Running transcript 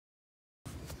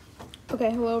Okay,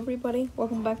 hello everybody,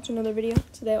 welcome back to another video.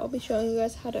 Today I'll be showing you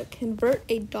guys how to convert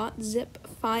a .zip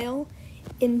file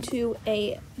into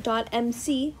a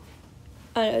 .mcpack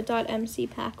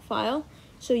file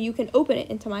so you can open it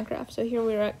into Minecraft. So here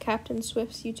we're at Captain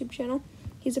Swift's YouTube channel.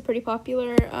 He's a pretty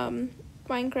popular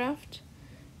Minecrafter,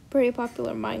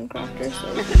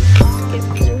 so we can skip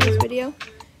through his video.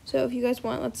 So if you guys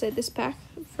want, let's say this pack,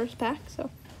 first pack, so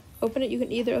open it. You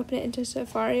can either open it into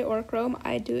Safari or Chrome.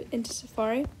 I do it into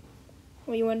Safari.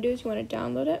 What you want to do is you want to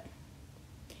download it,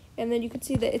 and then you can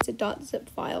see that it's a .zip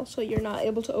file, so you're not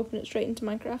able to open it straight into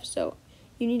Minecraft. So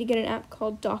you need to get an app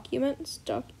called Documents.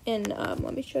 Let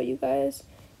me show you guys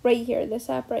right here. This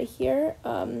app right here,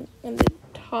 in the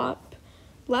top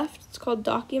left, it's called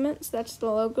Documents. That's the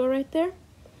logo right there.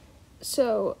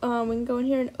 So we can go in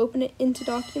here and open it into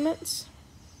Documents.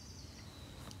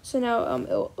 So now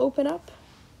it'll open up,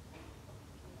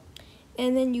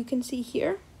 and then you can see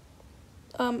here.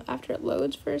 After it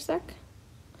loads for a sec,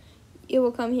 it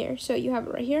will come here. So you have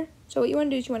it right here. So what you want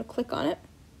to do is you want to click on it,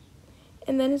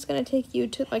 and then it's going to take you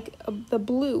to like the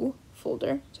blue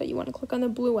folder. So you want to click on the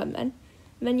blue one then.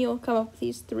 And then you'll come up with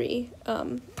these three,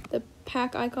 the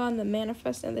pack icon, the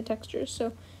manifest, and the textures.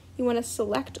 So you want to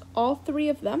select all three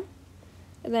of them,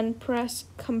 and then press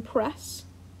compress,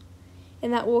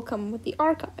 and that will come with the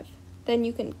archive. Then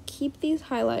you can keep these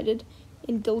highlighted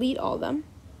and delete all of them.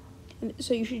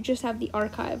 So you should just have the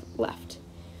archive left.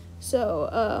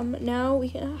 So now we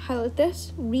can highlight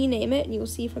this, rename it, and you'll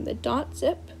see from the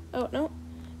 .zip,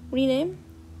 rename,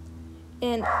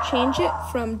 and change it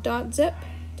from .zip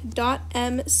to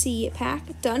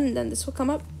 .mcpack, done, and then this will come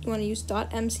up. You want to use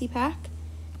 .mcpack,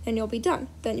 and you'll be done.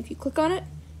 Then if you click on it,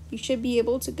 you should be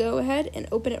able to go ahead and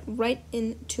open it right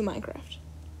into Minecraft.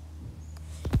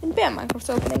 And bam, Minecraft's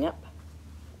opening up.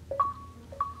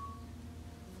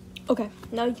 Okay,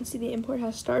 now you can see the import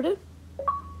has started,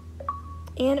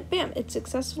 and bam, it's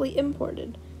successfully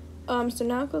imported. So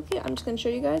now click here. I'm just going to show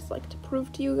you guys, like, to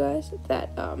prove to you guys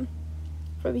that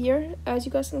from here, as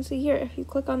you guys can see here, if you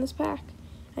click on this pack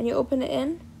and you open it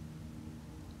in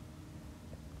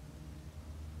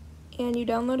and you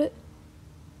download it,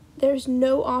 there's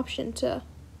no option to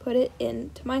put it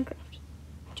into Minecraft.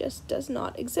 It just does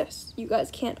not exist. You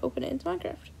guys can't open it into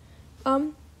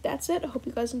Minecraft. That's it. I hope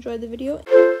you guys enjoyed the video.